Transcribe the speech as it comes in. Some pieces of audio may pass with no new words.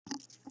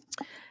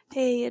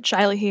Hey, it's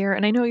Shyla here,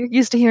 and I know you're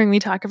used to hearing me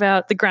talk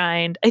about the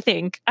grind. I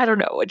think I don't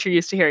know what you're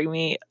used to hearing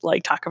me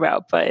talk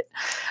about, but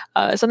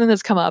something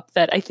that's come up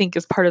that I think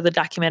is part of the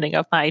documenting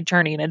of my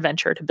journey and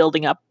adventure to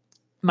building up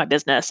my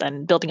business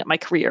and building up my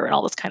career and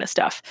all this kind of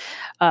stuff.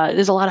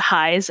 There's a lot of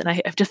highs, and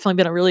I've definitely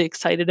been really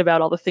excited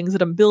about all the things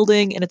that I'm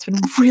building, and it's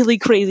been really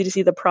crazy to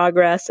see the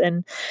progress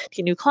and to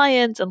get new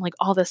clients and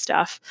all this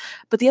stuff.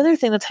 But the other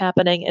thing that's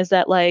happening is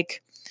that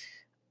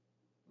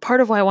part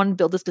of why I wanted to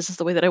build this business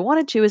the way that I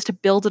wanted to is to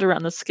build it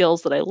around the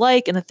skills that I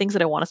like and the things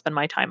that I want to spend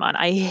my time on.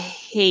 I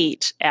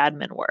hate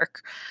admin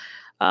work.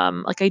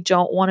 I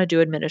don't want to do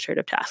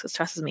administrative tasks. It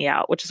stresses me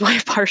out, which is why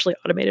I've partially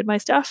automated my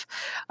stuff.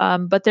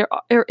 But there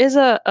is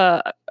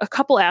a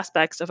couple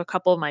aspects of a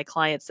couple of my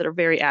clients that are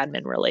very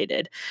admin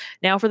related.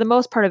 Now, for the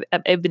most part,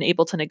 I've been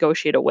able to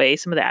negotiate away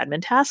some of the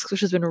admin tasks,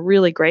 which has been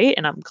really great.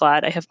 And I'm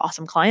glad I have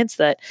awesome clients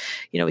that,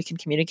 we can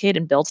communicate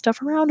and build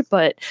stuff around.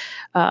 But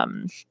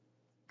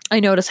I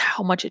notice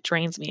how much it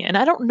drains me. And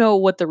I don't know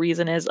what the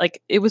reason is.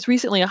 It was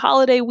recently a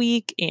holiday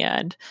week,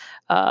 and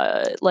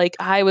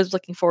I was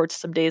looking forward to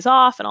some days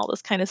off and all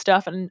this kind of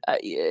stuff. And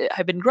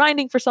I've been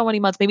grinding for so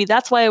many months. Maybe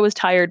that's why I was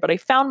tired, but I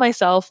found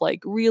myself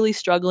really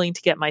struggling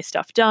to get my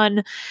stuff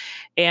done.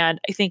 And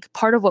I think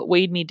part of what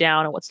weighed me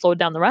down and what slowed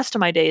down the rest of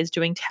my day is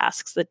doing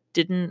tasks that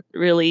didn't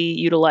really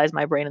utilize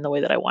my brain in the way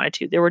that I wanted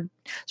to. There were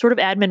sort of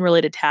admin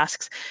related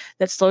tasks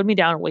that slowed me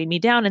down and weighed me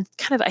down. And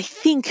kind of, I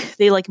think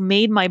they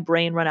made my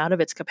brain run out of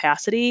its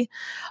capacity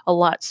a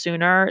lot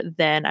sooner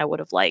than I would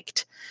have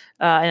liked.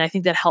 And I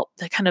think that helped,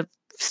 that kind of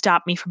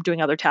stop me from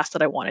doing other tasks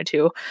that I wanted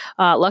to.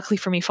 Luckily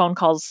for me, phone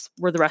calls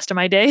were the rest of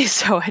my day,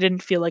 so I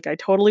didn't feel like I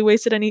totally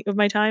wasted any of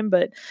my time.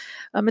 But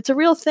it's a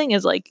real thing,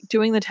 is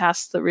doing the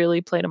tasks that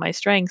really play to my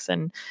strengths,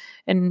 and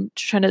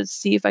trying to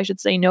see if I should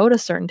say no to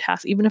certain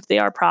tasks, even if they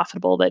are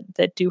profitable,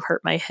 that do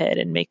hurt my head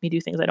and make me do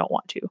things I don't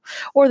want to.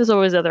 Or there's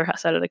always the other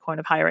side of the coin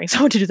of hiring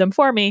someone to do them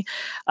for me.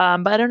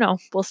 But I don't know.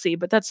 We'll see.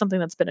 But that's something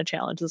that's been a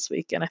challenge this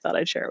week, and I thought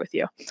I'd share it with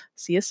you.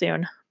 See you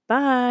soon.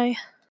 Bye.